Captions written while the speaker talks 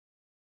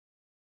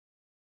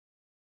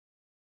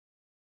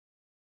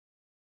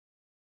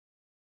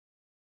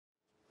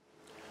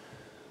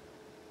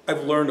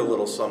I've learned a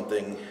little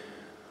something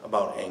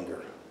about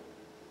anger.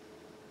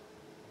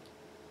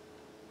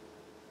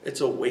 It's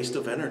a waste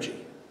of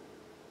energy.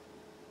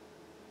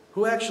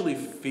 Who actually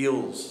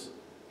feels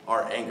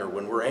our anger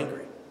when we're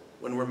angry,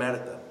 when we're mad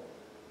at them?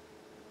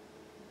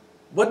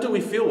 What do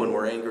we feel when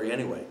we're angry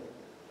anyway?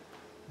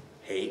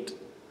 Hate,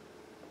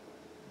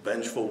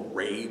 vengeful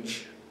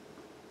rage.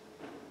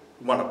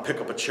 You want to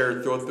pick up a chair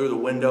and throw it through the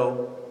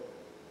window.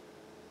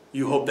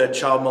 You hope that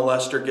child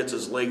molester gets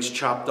his legs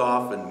chopped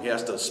off and he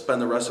has to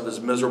spend the rest of his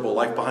miserable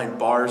life behind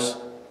bars,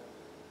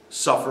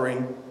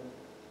 suffering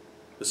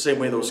the same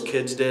way those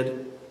kids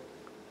did.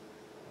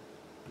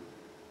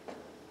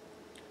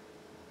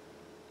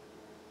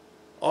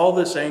 All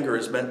this anger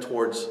is meant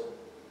towards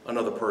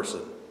another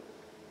person.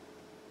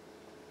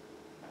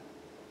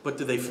 But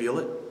do they feel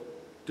it?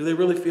 Do they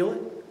really feel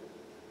it?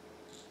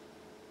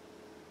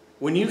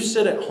 When you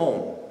sit at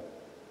home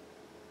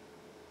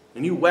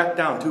and you whack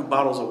down 2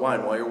 bottles of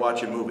wine while you're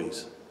watching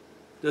movies,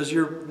 does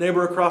your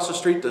neighbor across the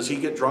street, does he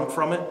get drunk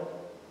from it?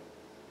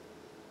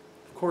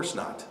 Of course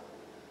not.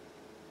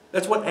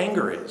 That's what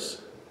anger is.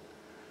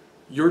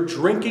 You're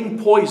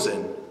drinking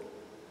poison,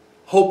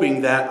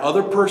 hoping that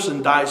other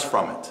person dies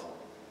from it.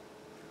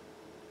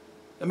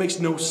 That makes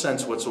no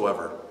sense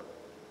whatsoever.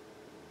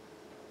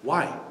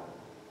 Why?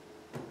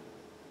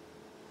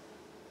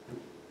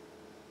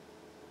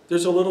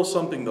 There's a little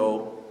something,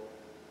 though.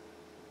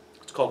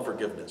 It's called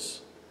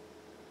forgiveness.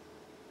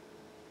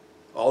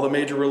 All the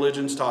major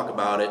religions talk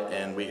about it,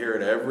 and we hear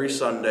it every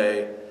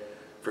Sunday.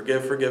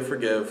 Forgive, forgive,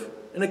 forgive.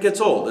 And it gets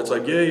old. It's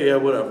like, yeah,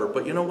 whatever.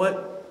 But you know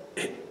what?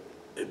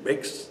 It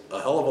makes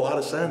a hell of a lot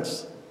of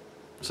sense.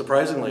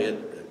 Surprisingly,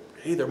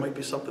 hey, there might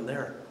be something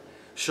there.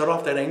 Shut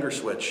off that anger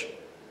switch.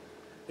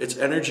 It's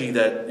energy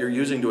that you're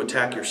using to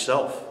attack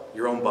yourself,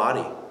 your own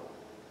body.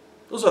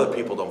 Those other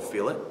people don't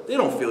feel it. They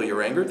don't feel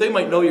your anger. They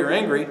might know you're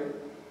angry,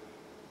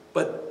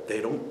 but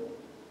they don't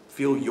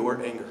feel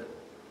your anger.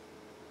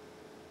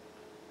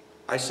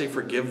 I say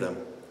forgive them.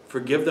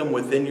 Forgive them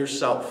within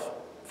yourself.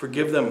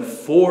 Forgive them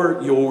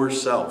for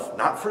yourself.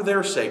 Not for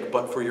their sake,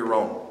 but for your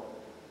own.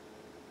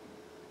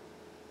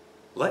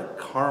 Let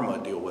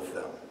karma deal with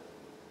them,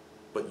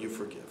 but you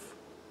forgive.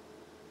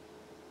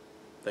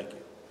 Thank you.